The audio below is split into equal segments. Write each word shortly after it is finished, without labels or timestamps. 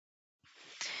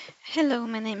Hello,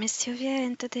 my name is Silvia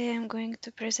and today I'm going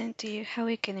to present to you how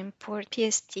we can import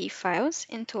PST files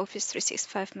into Office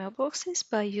 365 mailboxes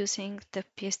by using the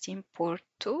PST import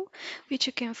tool, which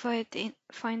you can find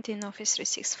in Office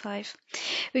 365.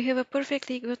 We have a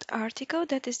perfectly good article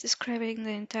that is describing the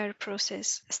entire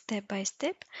process step by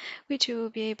step, which you will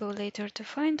be able later to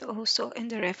find also in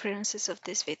the references of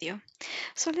this video.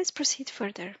 So let's proceed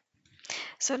further.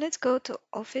 So let's go to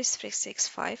Office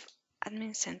 365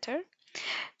 Admin Center.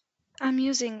 I'm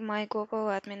using my global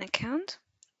admin account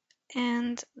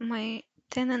and my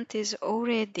tenant is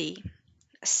already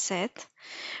set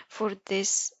for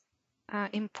this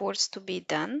imports to be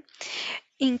done.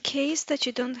 In case that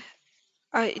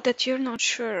you're not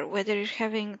sure whether you're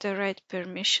having the right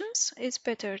permissions, it's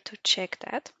better to check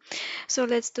that. So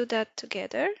let's do that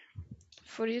together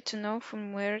for you to know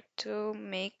from where to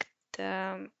make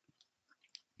the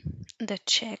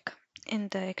check in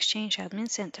the Exchange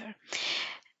Admin Center.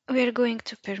 We are going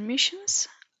to permissions,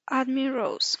 admin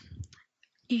rows.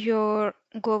 Your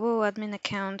global admin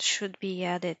account should be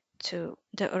added to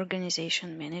the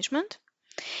organization management,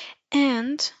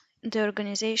 and the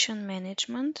organization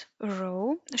management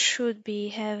row should be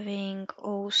having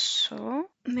also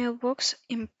mailbox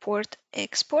import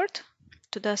export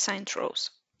to the assigned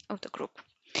rows of the group.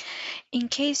 In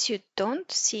case you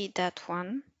don't see that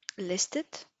one listed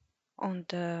on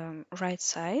the right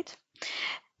side,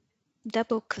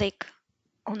 double click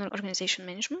on organization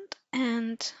management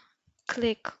and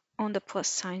click on the plus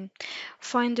sign,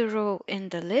 find the row in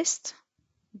the list,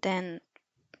 then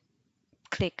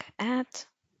click Add,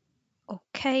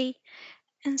 OK,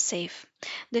 and Save.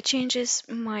 The changes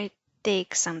might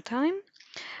take some time,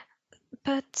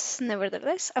 but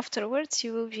nevertheless, afterwards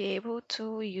you will be able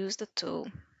to use the tool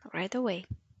right away.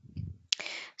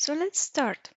 So let's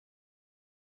start.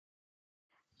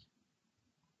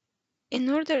 In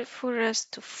order for us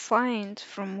to find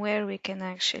from where we can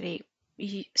actually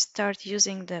start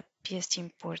using the PST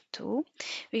import tool,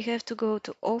 we have to go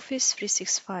to Office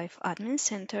 365 Admin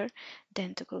Center,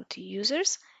 then to go to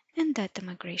Users and Data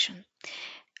Migration.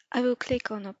 I will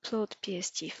click on Upload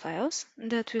PST files.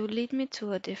 That will lead me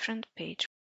to a different page.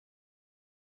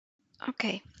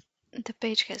 Okay, the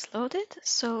page has loaded,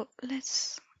 so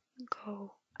let's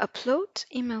go Upload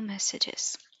Email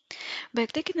Messages. By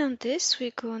clicking on this,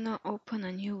 we're gonna open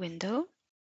a new window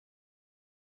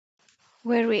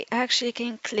where we actually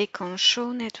can click on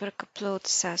Show Network Upload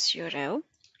SAS URL.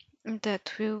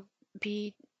 That will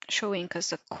be showing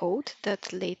us a code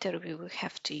that later we will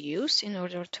have to use in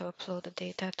order to upload the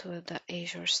data to the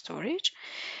Azure storage.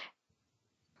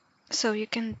 So you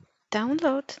can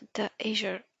download the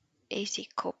Azure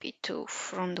AzCopy tool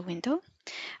from the window.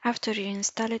 After you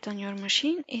install it on your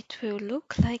machine, it will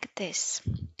look like this.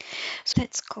 So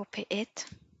let's copy it.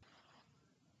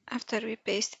 After we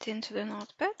paste it into the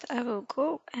notepad, I will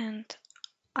go and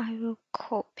I will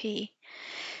copy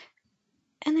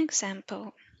an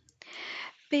example.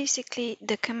 Basically,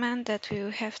 the command that we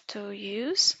will have to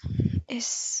use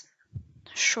is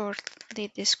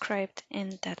shortly described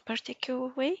in that particular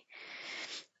way.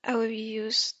 I will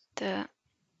use the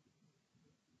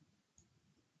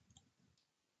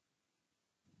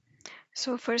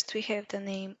So first we have the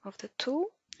name of the tool,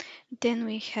 then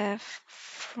we have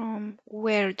from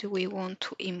where do we want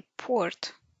to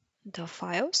import the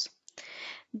files,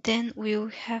 then we'll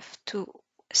have to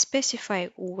specify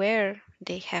where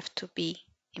they have to be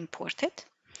imported,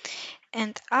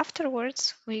 and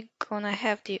afterwards we're gonna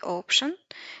have the option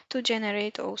to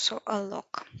generate also a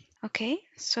log. Okay,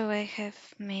 so I have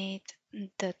made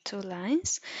the 2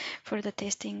 lines for the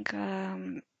testing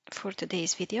for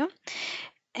today's video,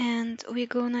 and we're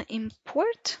gonna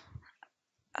import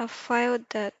a file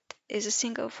that is a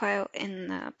single file in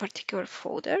a particular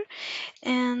folder,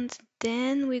 and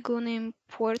then we're gonna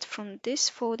import from this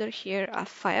folder here a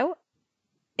file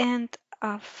and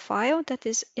a file that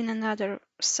is in another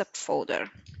subfolder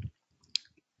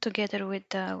together with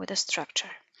the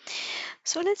structure.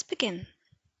 So let's begin.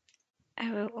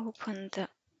 I will open the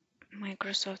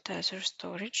Microsoft Azure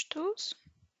Storage Tools,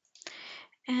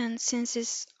 and since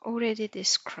it's already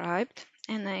described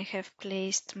and I have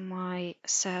placed my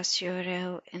SAS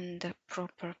URL in the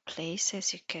proper place,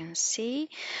 as you can see,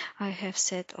 I have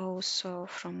set also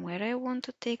from where I want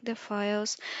to take the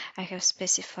files. I have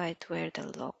specified where the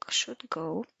log should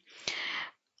go.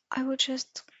 I will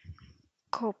just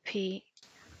copy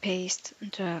paste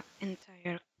the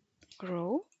entire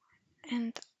row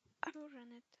and I will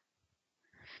run it.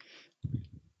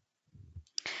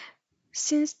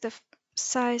 Since the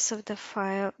size of the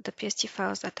file, the PST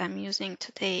files that I'm using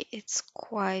today, it's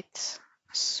quite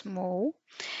small,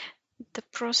 the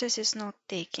process is not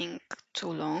taking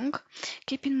too long.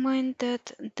 Keep in mind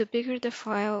that the bigger the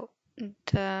file,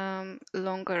 the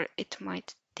longer it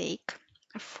might take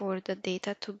for the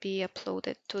data to be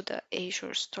uploaded to the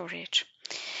Azure storage.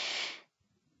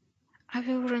 I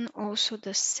will run also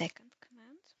the second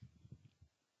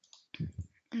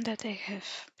command that I have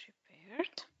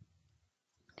prepared.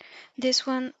 This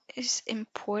one is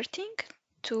importing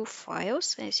two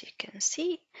files. As you can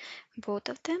see, both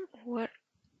of them were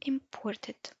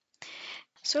imported.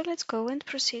 So let's go and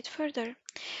proceed further.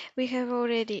 We have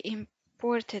already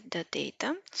imported the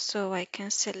data, so I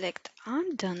can select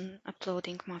I'm done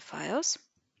uploading my files.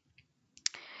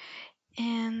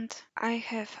 And I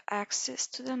have access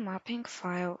to the mapping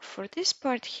file. For this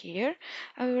part here,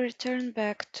 I will return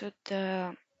back to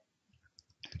the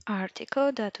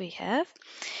article that we have,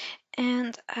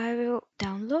 and I will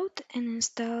download and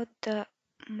install the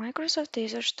Microsoft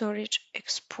Azure Storage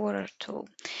Explorer tool.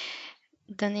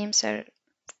 The names are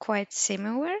quite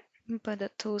similar, but the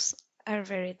tools are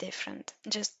very different.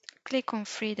 Just click on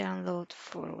free download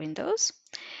for Windows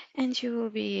and you will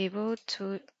be able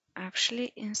to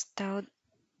actually install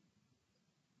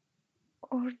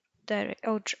or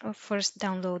first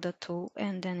download the tool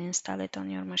and then install it on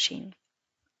your machine.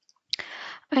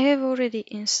 I have already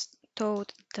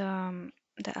installed the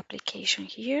application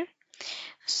here,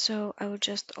 so I will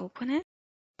just open it.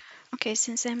 Okay,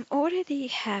 since I'm already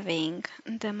having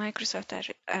the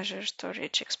Microsoft Azure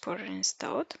Storage Explorer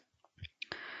installed,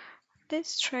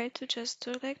 let's try to just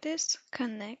do like this,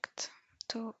 connect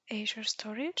to Azure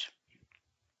Storage.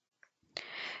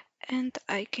 And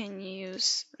I can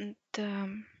use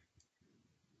the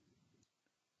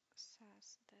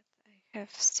SAS that I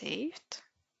have saved.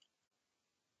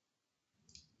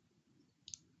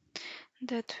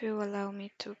 That will allow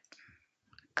me to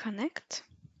connect.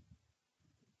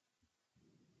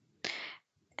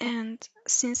 And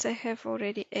since I have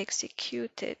already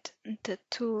executed the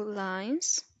two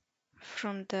lines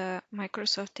from the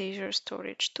Microsoft Azure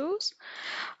Storage Tools,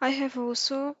 I have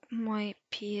also my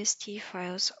PST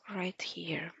files right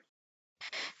here.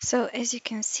 So as you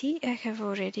can see, I have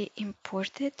already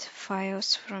imported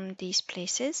files from these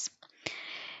places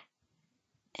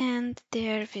and they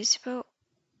are visible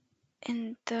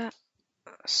in the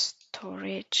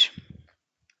storage.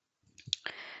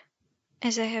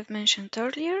 As I have mentioned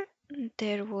earlier,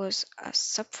 there was a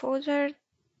subfolder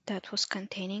that was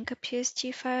containing a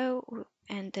PST file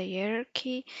and the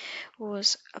hierarchy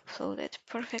was uploaded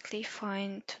perfectly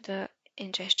fine to the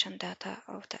ingestion data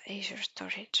of the Azure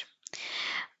storage.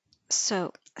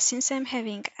 So since I'm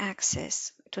having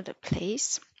access to the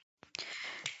place,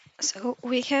 so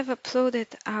we have uploaded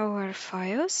our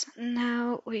files.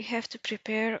 Now we have to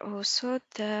prepare also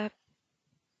the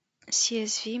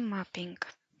CSV mapping.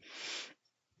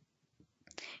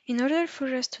 In order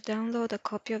for us to download a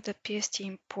copy of the PST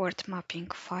import mapping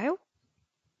file,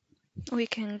 we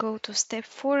can go to step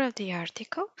 4 of the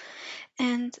article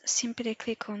and simply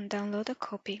click on download a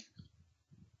copy.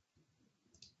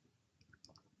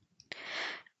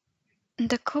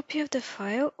 The copy of the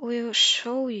file will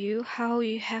show you how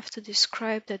you have to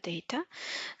describe the data,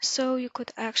 so you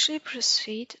could actually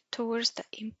proceed towards the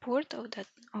import of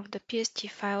the PST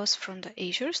files from the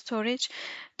Azure storage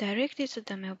directly to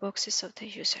the mailboxes of the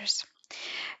users.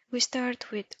 We start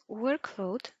with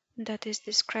workload, that is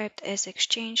described as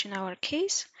Exchange in our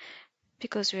case,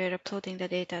 because we are uploading the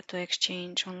data to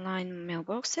Exchange online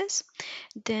mailboxes.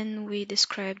 Then we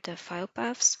describe the file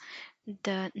paths,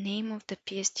 the name of the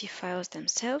PST files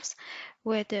themselves,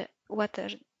 what are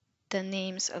the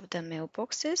names of the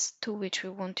mailboxes to which we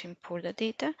want to import the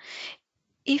data.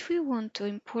 If we want to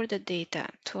import the data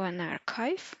to an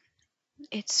archive,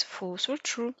 it's false or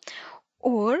true.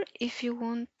 Or if you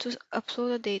want to upload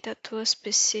the data to a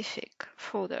specific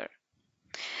folder.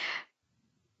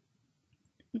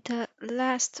 The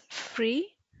last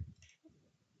three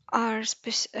are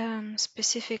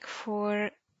specific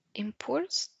for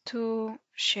imports to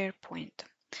SharePoint,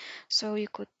 so you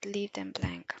could leave them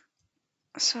blank.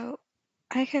 So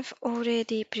I have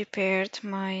already prepared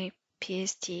my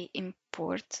PST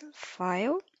import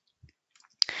file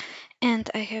and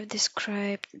I have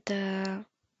described the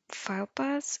file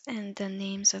paths and the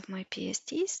names of my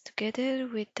PSTs together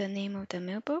with the name of the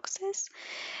mailboxes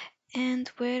and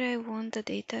where I want the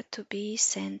data to be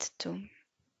sent to.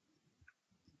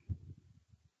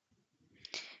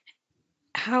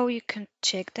 How you can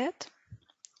check that?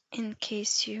 In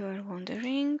case you are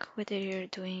wondering whether you're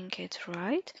doing it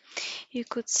right, you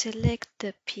could select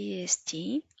the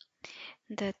PST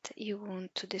that you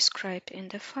want to describe in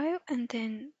the file and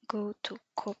then go to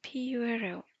copy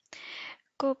URL.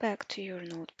 Go back to your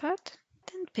notepad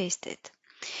and paste it.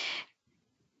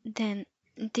 Then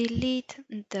delete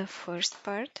the first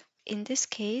part. In this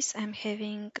case, I'm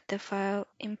having the file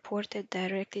imported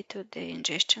directly to the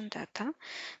ingestion data.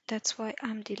 That's why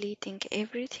I'm deleting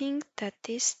everything that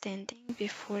is standing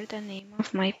before the name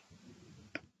of my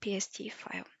PST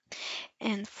file.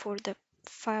 And for the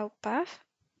file path,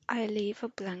 I leave a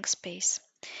blank space.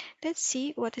 Let's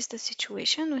see what is the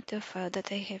situation with the file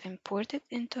that I have imported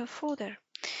into a folder.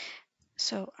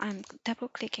 So I'm double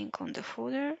clicking on the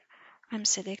folder, I'm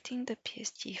selecting the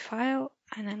PST file,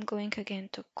 and I'm going again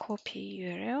to copy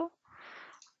URL.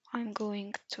 I'm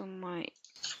going to my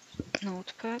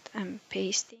notepad, I'm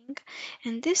pasting,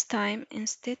 and this time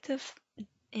instead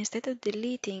of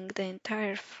deleting the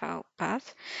entire file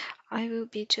path, I will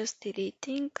be just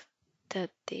deleting the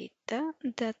data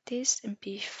that is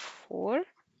before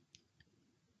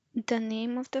the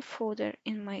name of the folder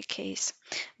in my case.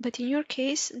 But in your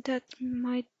case, that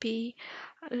might be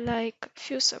like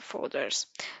few subfolders.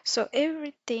 So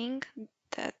everything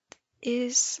that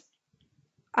is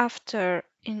after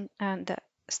in the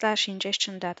slash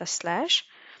ingestion data slash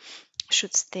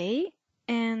should stay,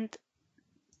 and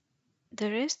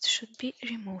the rest should be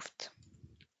removed.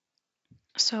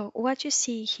 So what you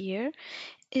see here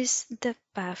is the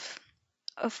path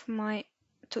of my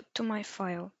to my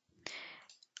file.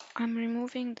 I'm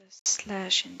removing the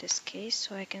slash in this case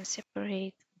so I can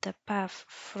separate the path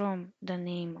from the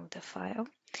name of the file,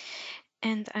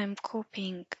 and I'm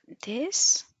copying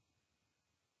this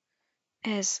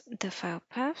as the file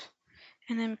path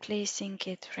and I'm placing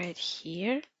it right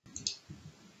here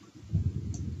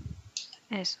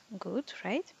as good,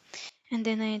 right? And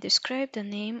then I describe the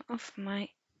name of my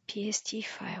PST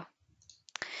file.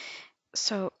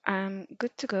 So I'm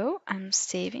good to go. I'm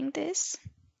saving this.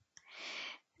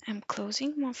 I'm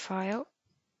closing my file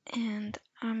and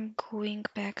I'm going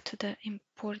back to the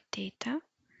import data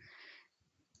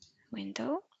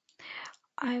window.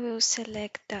 I will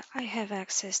select that I have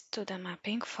access to the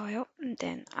mapping file,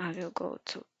 then I will go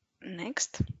to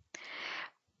next.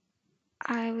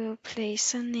 I will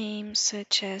place a name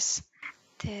such as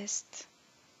test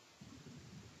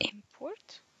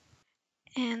import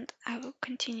and I will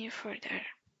continue further.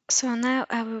 So now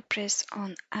I will press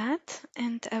on add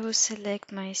and I will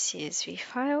select my CSV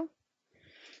file.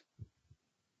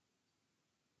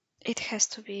 It has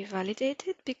to be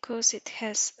validated because it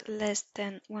has less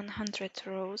than 100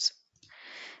 rows.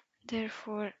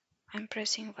 Therefore, I'm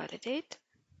pressing validate.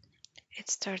 It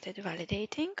started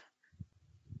validating.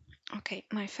 Okay,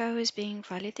 my file is being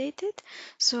validated,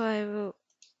 so I will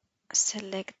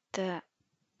select the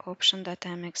option that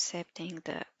I'm accepting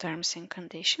the terms and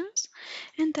conditions,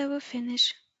 and I will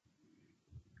finish.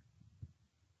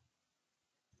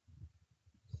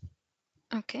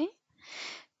 Okay,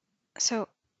 so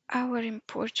our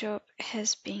import job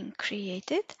has been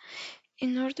created.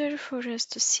 In order for us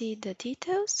to see the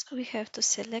details, we have to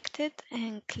select it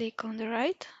and click on the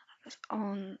right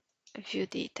on View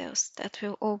Details. That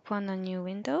will open a new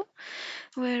window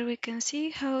where we can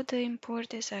see how the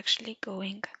import is actually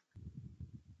going.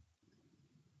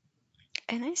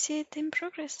 And I see it in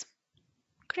progress.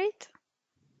 Great!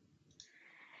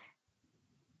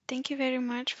 Thank you very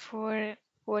much for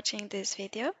watching this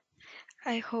video.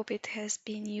 I hope it has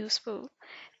been useful,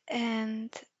 and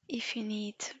if you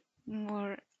need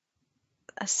more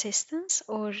assistance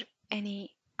or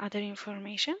any other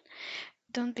information,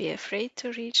 don't be afraid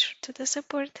to reach to the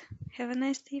support. Have a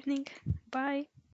nice evening. Bye.